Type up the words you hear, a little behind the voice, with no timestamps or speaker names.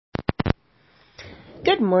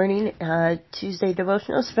Good morning. Tuesday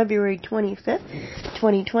Devotionals, February 25th,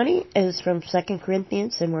 2020, is from 2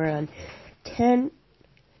 Corinthians, and we're on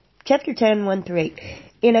chapter 10, 1 through 8.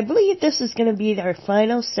 And I believe this is going to be our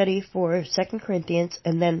final study for 2 Corinthians,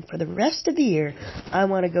 and then for the rest of the year, I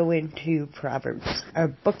want to go into Proverbs, our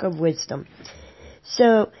book of wisdom.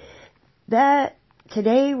 So,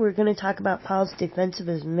 today we're going to talk about Paul's defense of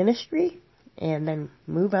his ministry, and then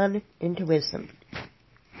move on into wisdom.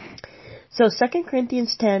 So 2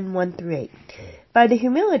 Corinthians 10, 1 through 8. By the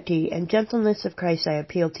humility and gentleness of Christ I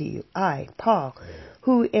appeal to you, I, Paul,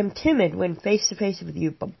 who am timid when face to face with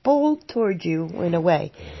you, but bold toward you when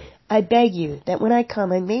away. I beg you that when I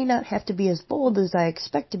come I may not have to be as bold as I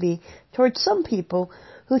expect to be towards some people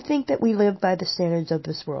who think that we live by the standards of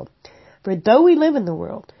this world. For though we live in the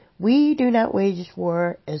world, we do not wage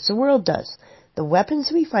war as the world does. The weapons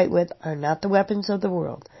we fight with are not the weapons of the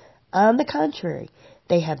world. On the contrary,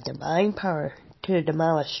 they have divine power to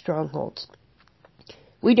demolish strongholds.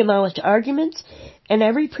 We demolish arguments and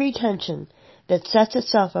every pretension that sets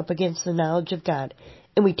itself up against the knowledge of God,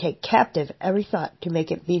 and we take captive every thought to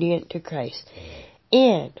make it obedient to Christ.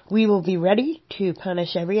 And we will be ready to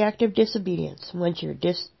punish every act of disobedience once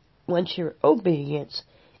your obedience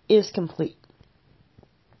is complete.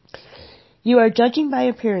 You are judging by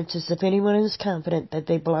appearances. If anyone is confident that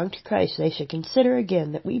they belong to Christ, they should consider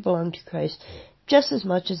again that we belong to Christ just as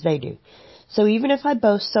much as they do. So even if I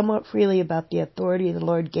boast somewhat freely about the authority the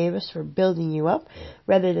Lord gave us for building you up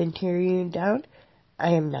rather than tearing you down,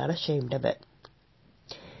 I am not ashamed of it.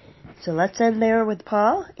 So let's end there with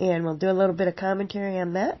Paul, and we'll do a little bit of commentary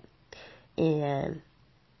on that. And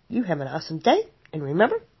you have an awesome day, and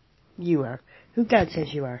remember, you are who God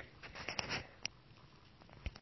says you are.